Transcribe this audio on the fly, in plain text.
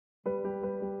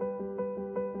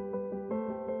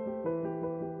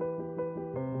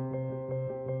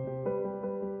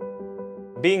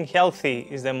Being healthy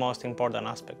is the most important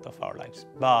aspect of our lives,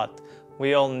 but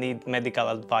we all need medical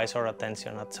advice or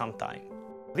attention at some time.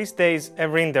 These days,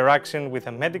 every interaction with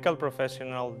a medical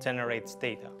professional generates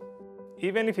data.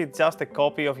 Even if it's just a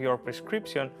copy of your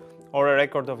prescription or a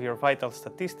record of your vital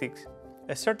statistics,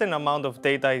 a certain amount of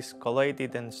data is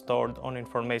collated and stored on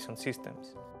information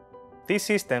systems. These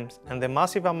systems and the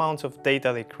massive amounts of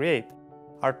data they create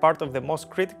are part of the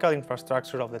most critical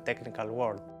infrastructure of the technical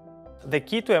world. The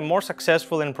key to a more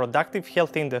successful and productive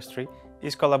health industry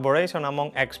is collaboration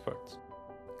among experts.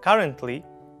 Currently,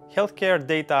 healthcare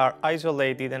data are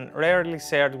isolated and rarely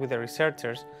shared with the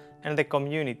researchers and the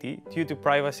community due to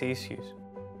privacy issues.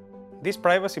 These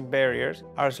privacy barriers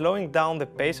are slowing down the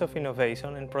pace of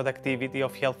innovation and productivity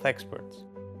of health experts.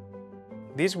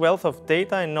 This wealth of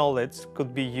data and knowledge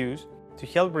could be used to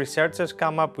help researchers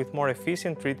come up with more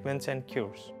efficient treatments and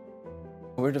cures.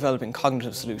 We're developing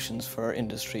cognitive solutions for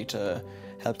industry to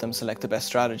help them select the best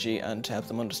strategy and to help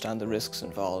them understand the risks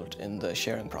involved in the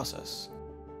sharing process.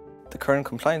 The current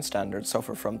compliance standards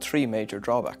suffer from three major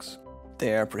drawbacks.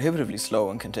 They are prohibitively slow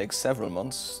and can take several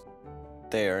months.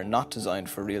 They are not designed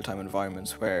for real-time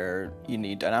environments where you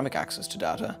need dynamic access to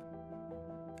data.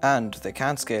 And they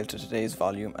can't scale to today's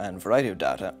volume and variety of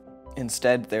data.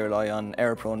 Instead, they rely on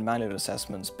error-prone manual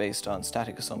assessments based on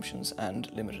static assumptions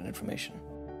and limited information.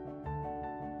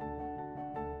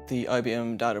 The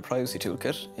IBM Data Privacy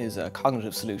Toolkit is a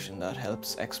cognitive solution that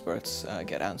helps experts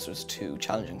get answers to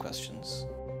challenging questions.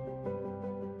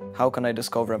 How can I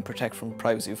discover and protect from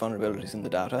privacy vulnerabilities in the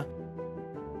data?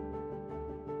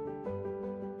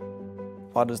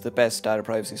 What is the best data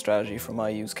privacy strategy for my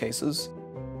use cases?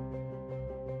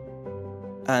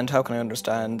 And how can I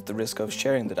understand the risk of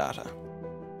sharing the data?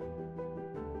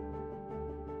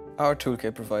 Our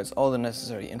toolkit provides all the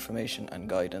necessary information and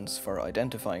guidance for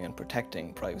identifying and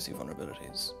protecting privacy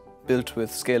vulnerabilities. Built with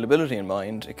scalability in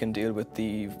mind, it can deal with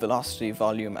the velocity,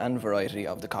 volume, and variety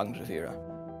of the cognitive era.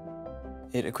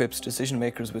 It equips decision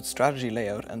makers with strategy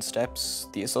layout and steps,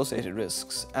 the associated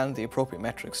risks, and the appropriate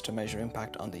metrics to measure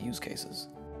impact on the use cases.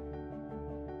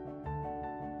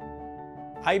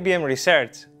 IBM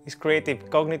Research is a creative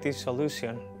cognitive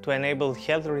solution to enable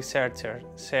health researchers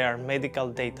share medical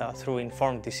data through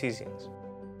informed decisions.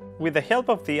 With the help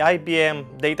of the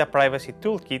IBM Data Privacy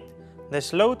Toolkit, the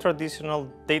slow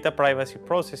traditional data privacy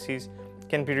processes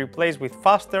can be replaced with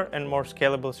faster and more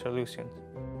scalable solutions.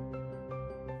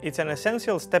 It's an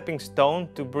essential stepping stone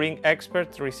to bring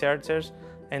experts, researchers,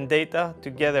 and data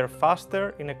together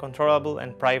faster in a controllable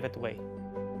and private way.